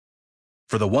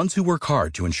For the ones who work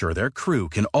hard to ensure their crew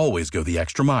can always go the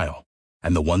extra mile,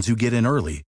 and the ones who get in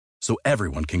early so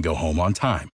everyone can go home on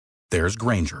time, there's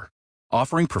Grainger,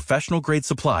 offering professional-grade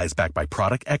supplies backed by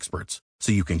product experts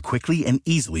so you can quickly and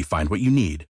easily find what you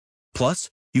need. Plus,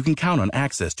 you can count on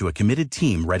access to a committed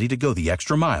team ready to go the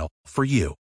extra mile for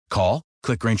you. Call,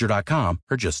 click Grainger.com,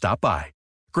 or just stop by.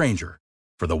 Grainger,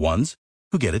 for the ones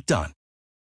who get it done.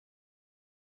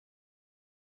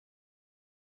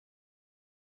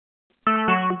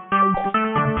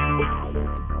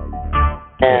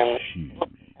 And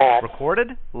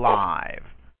recorded live.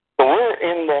 So we're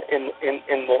in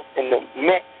the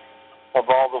mix of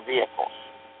all the vehicles,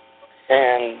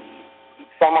 and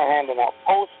some are handing out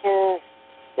posters.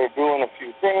 They're doing a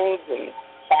few things and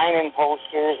signing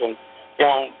posters, and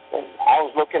and I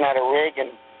was looking at a rig,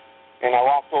 and I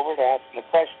walked over to ask him the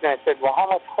question. I said, "Well, how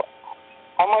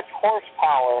much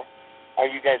horsepower are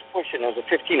you guys pushing?" It was a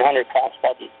 1500 cross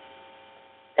buggy.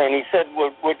 And he said,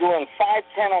 we're doing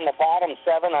 510 on the bottom,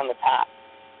 7 on the top.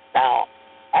 Now,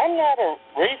 I'm not a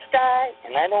race guy,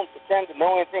 and I don't pretend to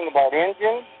know anything about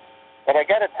engines, but I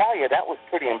got to tell you, that was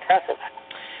pretty impressive.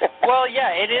 Well,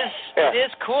 yeah, it is. Yeah. It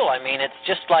is cool. I mean, it's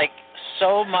just like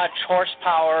so much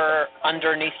horsepower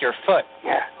underneath your foot.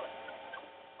 Yeah.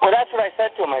 Well, that's what I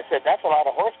said to him. I said, that's a lot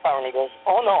of horsepower. And he goes,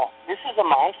 oh, no, this is a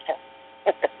monster.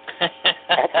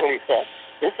 That's what he said.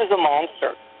 This is a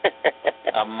monster.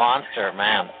 A monster,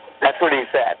 man. That's what he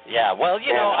said. Yeah, well,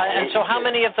 you know, and so how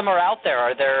many of them are out there?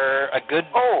 Are there a good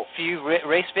few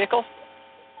race vehicles?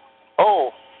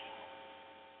 Oh,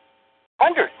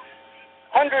 hundreds.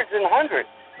 Hundreds and hundreds.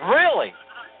 Really?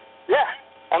 Yeah.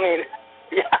 I mean,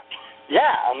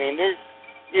 yeah. I mean, there's,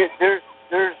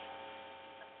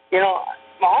 you know,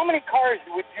 how many cars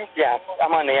would you guess?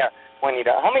 I'm on the air,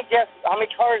 Juanita. How many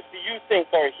cars do you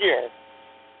think are here?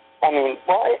 I mean,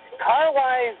 well,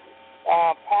 car-wise,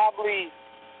 probably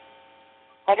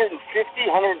 150,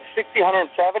 160,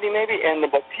 170 maybe,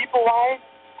 but people-wise,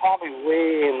 probably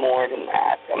way more than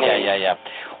that. I mean, yeah.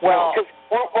 Well,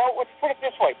 let's put it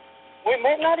this way: we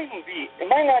might not even be. I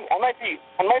might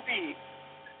be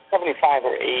 75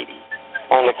 or 80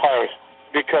 on the cars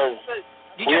because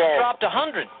you just dropped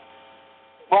 100.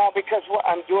 Well, because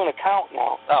I'm doing a count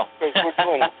now. Oh, because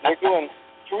we're doing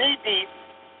 3 deep,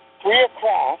 3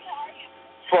 across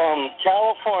from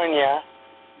California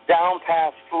down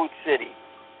past Food City.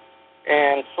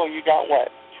 And so you got,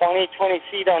 20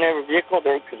 feet on every vehicle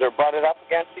because they're butted up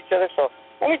against each other. So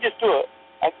let me just do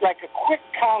a quick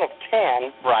count of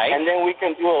 10. Right. And then we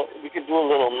can do a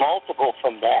little multiple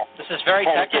from that. This is very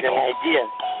technical. Get an idea.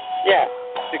 Yeah,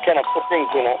 to kind of put things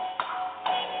in a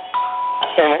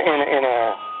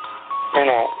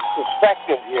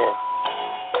perspective here.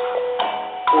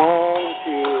 1,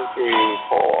 2, 3,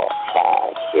 4,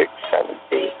 5, 6, 7,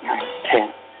 8, 9,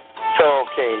 10. So,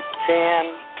 okay,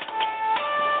 10.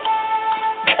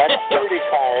 That's 30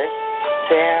 cars.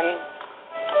 10.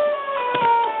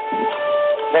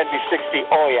 That'd be 60.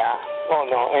 Oh, yeah. Oh,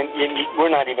 no. And we're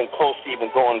not even close to even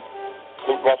going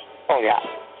the rest. Oh, yeah.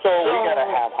 So we got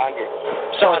to have hundreds.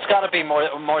 So it's got to be more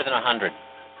than 100.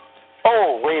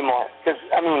 Oh, way more. Because,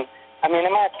 I mean,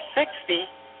 I'm at 60.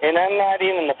 And I'm not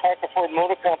even the Parker Ford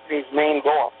Motor Company's main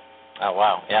door. Oh,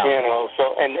 wow, yeah. You know,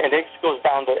 so, and it goes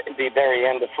down to the very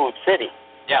end of Food City.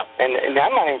 Yeah. And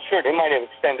I'm not even sure. They might have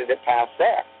extended it past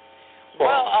there. So,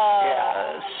 well,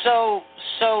 yeah.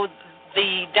 So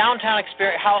the downtown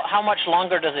experience, how much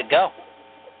longer does it go?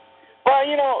 Well,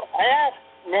 you know, I asked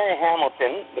Mary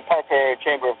Hamilton, the Parker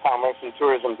Chamber of Commerce and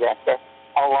Tourism Director,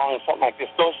 how long something like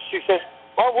this goes. She says,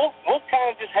 well, we'll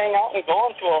kind of just hang out and go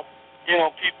until, you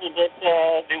know, people that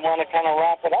they want to kind of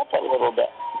wrap it up a little bit.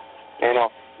 You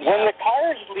know, when the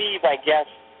cars leave, I guess,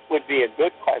 would be a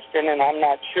good question, and I'm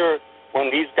not sure when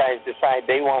these guys decide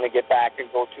they want to get back and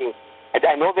go to.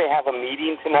 I know they have a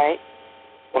meeting tonight,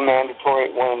 one of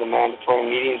the mandatory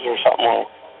meetings or something where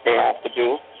they have to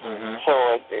do. Mm-hmm. So,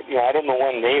 you know, I don't know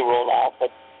when they roll out, but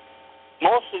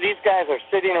most of these guys are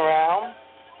sitting around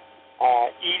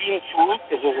eating food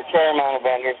because there's a fair amount of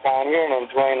vendors down here and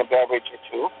enjoying a beverage or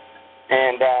two.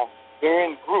 And they're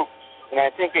in groups, and I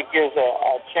think it gives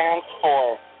a chance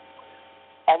for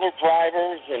other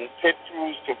drivers and pit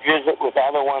crews to visit with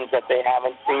other ones that they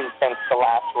haven't seen since the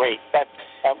last race. That's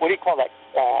what do you call that?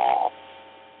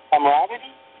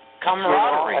 Camaraderie.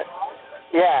 Camaraderie. You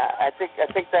know, yeah, I think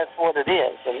that's what it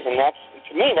is, and that's,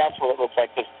 to me, that's what it looks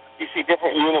like. Because you see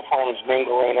different uniforms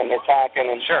mingling, and they're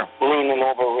talking and leaning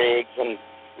over rigs, and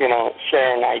you know,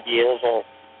 sharing ideas or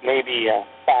maybe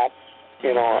thoughts,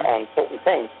 you know, on certain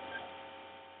things.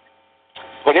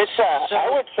 But it's, I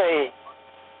would say,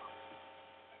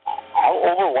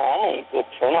 overwhelming good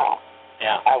turnout.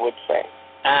 Yeah. I would say.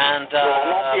 And I'm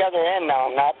at the other end now.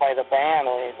 I'm not by the band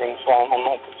or anything, so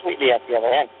I'm completely at the other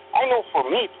end. I know for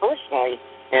me personally,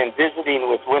 and visiting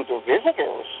with winter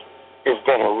visitors has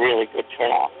been a really good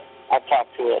turnout. I've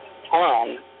talked to a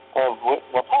ton of,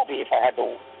 well, probably if I had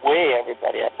to weigh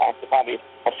everybody, I've talked to probably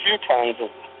a few tons of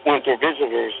winter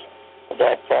visitors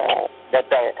that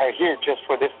are here just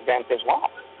for this event as well.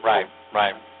 Right.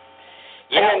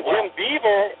 Yeah, and Jim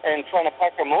Beaver in front of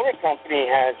Parker Motor Company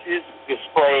has his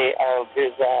display of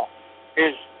his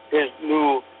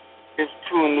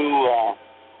two new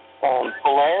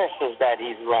Polarises that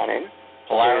he's running.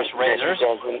 Polaris Razors?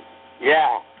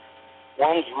 Yeah.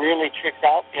 One's really tricked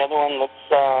out. The other one looks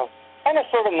kind of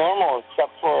sort of normal,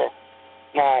 except for,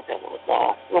 it doesn't look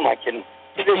normal. Who am I kidding?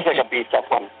 It looks like a beefed-up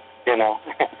one, And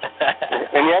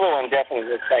the other one definitely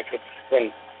looks like it's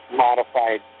been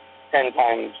modified 10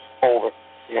 times over,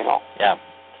 Yeah.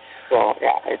 So,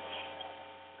 yeah, it's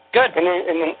good.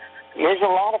 And there's a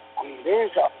lot of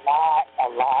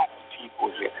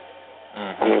people here.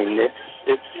 Mm-hmm. I mean,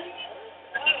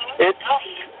 it's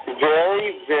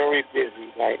very, very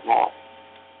busy right now.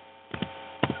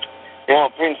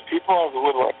 It brings people out of the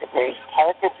woodwork. It brings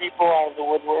Parker people out of the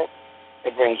woodwork.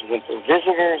 It brings winter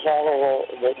visitors out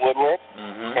of the woodwork.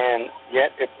 Mm-hmm. And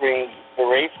yet it brings the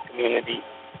race community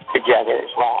together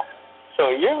as well. So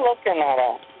you're looking at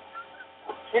a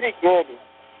pretty good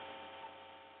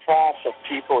class of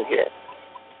people here.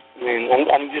 I mean,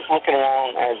 I'm just looking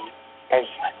around as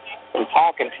I'm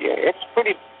talking to you. It's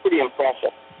pretty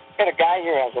impressive. Got a guy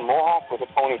here has a mohawk with a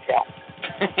ponytail.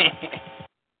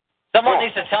 Someone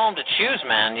needs to tell him to choose,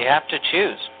 man. You have to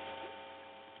choose.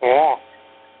 Yeah.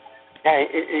 Yeah,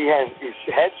 he has his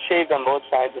head shaved on both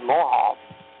sides, a mohawk,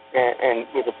 and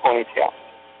with a ponytail.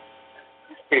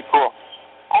 It's pretty cool.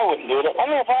 I wouldn't do it. I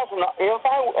mean, if I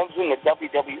was in the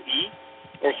WWE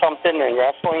or something, in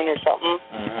wrestling or something,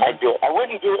 mm-hmm. I'd do it. I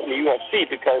wouldn't do it in the UFC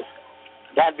because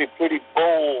that'd be pretty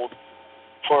bold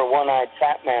for a one-eyed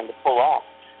fat man to pull off,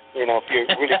 if you're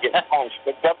really getting punched.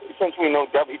 But since we know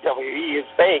WWE is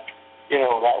fake,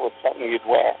 that was something you'd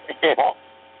wear,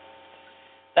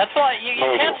 That's why you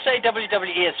can't say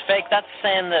WWE is fake. That's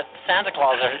saying that Santa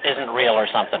Claus isn't real or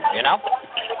something,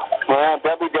 Well,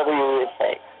 WWE is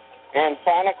fake. And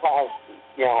Santa Claus,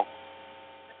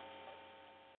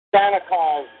 Santa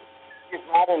Claus is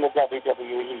not in the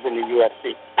WWE, he's in the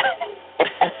UFC.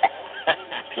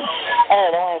 All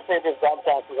right, I want to say this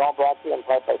broadcast is all brought to you in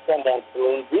part by Sundance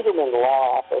Saloon, Biederman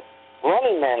Law Office,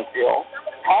 Running Man Fuel,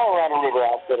 Colorado River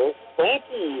Outfitters,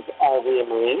 Yankees RV and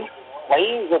Marine,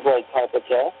 Laser Brake Carpet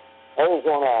Care,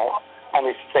 Arizona,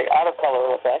 Auto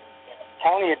Color Effect,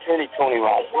 County Attorney Tony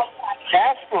Rogers,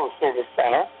 Casco Service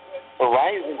Center,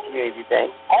 Horizon Community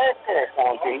Bank, Parker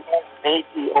Accounting,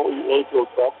 ATOE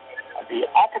Truck, the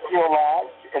Acapulco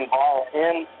Lodge and Bar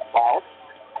in South,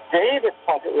 David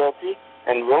Plunkett Realty,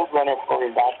 and Roadrunner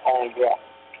Flooring and Grill.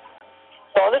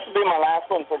 So this will be my last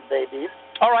one for today, Dave.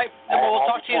 All right. And we'll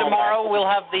talk to you tomorrow. We'll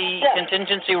have the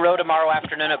contingency row tomorrow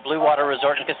afternoon at Blue Water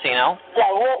Resort and Casino. Yeah,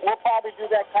 we'll probably do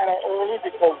that kind of early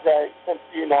because since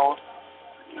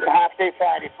half day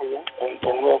Friday for you, and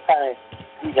we'll kind of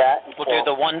do that. We'll do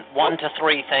the 1 to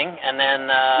 3 thing, and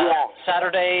then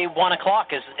Saturday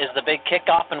 1:00 is the big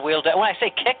kickoff, and we'll do. When I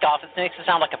say kickoff, it makes it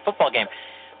sound like a football game.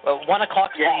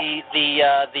 1:00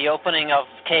 is the opening of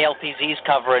KLPZ's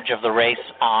coverage of the race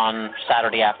on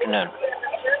Saturday afternoon.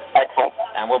 Excellent.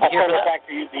 And we'll be here for that. Back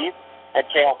to you, Dave, at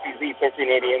KLPZ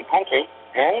 1380 in Country,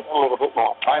 and a little bit more.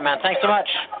 All right, man. Thanks so much.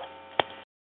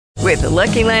 With the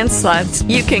Lucky Land Slots,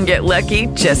 you can get lucky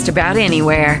just about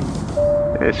anywhere.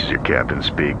 This is your captain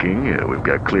speaking. We've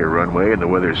got clear runway and the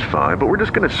weather's fine, but we're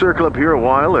just going to circle up here a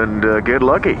while and get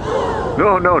lucky.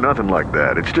 No, nothing like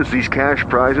that. It's just these cash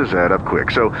prizes add up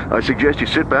quick. So I suggest you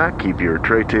sit back, keep your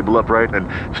tray table upright, and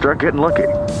start getting lucky.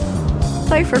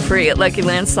 Play for free at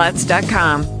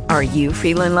LuckyLandSlots.com. Are you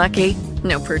feeling lucky?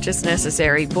 No purchase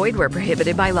necessary. Void where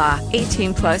prohibited by law.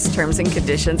 18+ terms and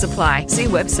conditions apply. See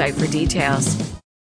website for details.